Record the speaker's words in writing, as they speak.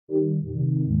The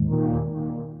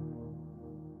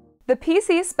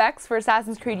PC specs for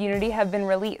Assassin's Creed Unity have been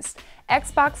released.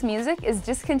 Xbox Music is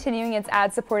discontinuing its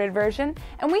ad-supported version,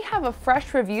 and we have a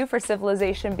fresh review for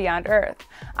Civilization Beyond Earth.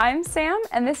 I'm Sam,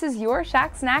 and this is your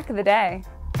Shack Snack of the Day.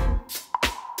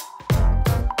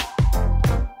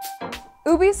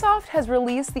 Ubisoft has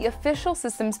released the official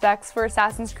system specs for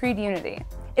Assassin's Creed Unity.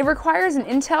 It requires an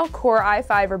Intel Core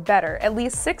i5 or better, at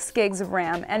least 6 gigs of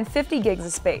RAM, and 50 gigs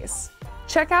of space.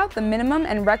 Check out the minimum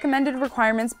and recommended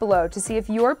requirements below to see if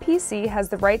your PC has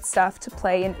the right stuff to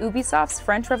play in Ubisoft's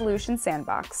French Revolution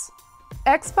sandbox.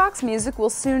 Xbox Music will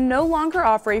soon no longer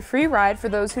offer a free ride for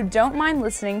those who don't mind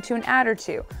listening to an ad or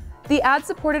two. The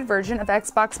ad-supported version of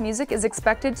Xbox Music is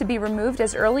expected to be removed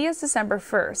as early as December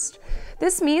 1st.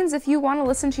 This means if you want to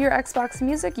listen to your Xbox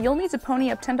Music, you'll need to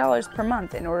pony up $10 per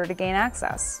month in order to gain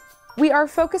access. We are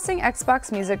focusing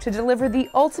Xbox Music to deliver the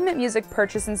ultimate music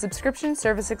purchase and subscription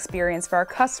service experience for our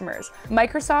customers,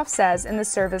 Microsoft says in the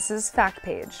service's fact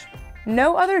page.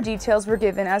 No other details were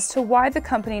given as to why the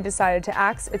company decided to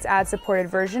axe its ad-supported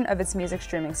version of its music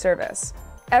streaming service.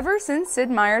 Ever since Sid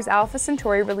Meier's Alpha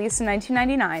Centauri released in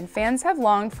 1999, fans have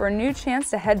longed for a new chance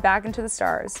to head back into the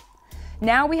stars.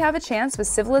 Now we have a chance with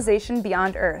Civilization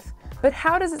Beyond Earth, but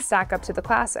how does it stack up to the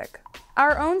classic?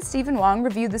 Our own Stephen Wong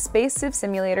reviewed the Space Civ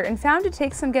simulator and found it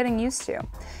takes some getting used to.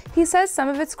 He says some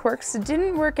of its quirks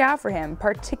didn't work out for him,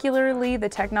 particularly the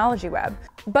technology web,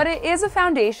 but it is a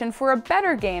foundation for a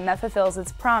better game that fulfills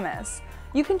its promise.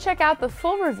 You can check out the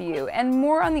full review and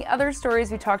more on the other stories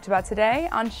we talked about today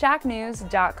on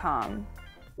Shacknews.com.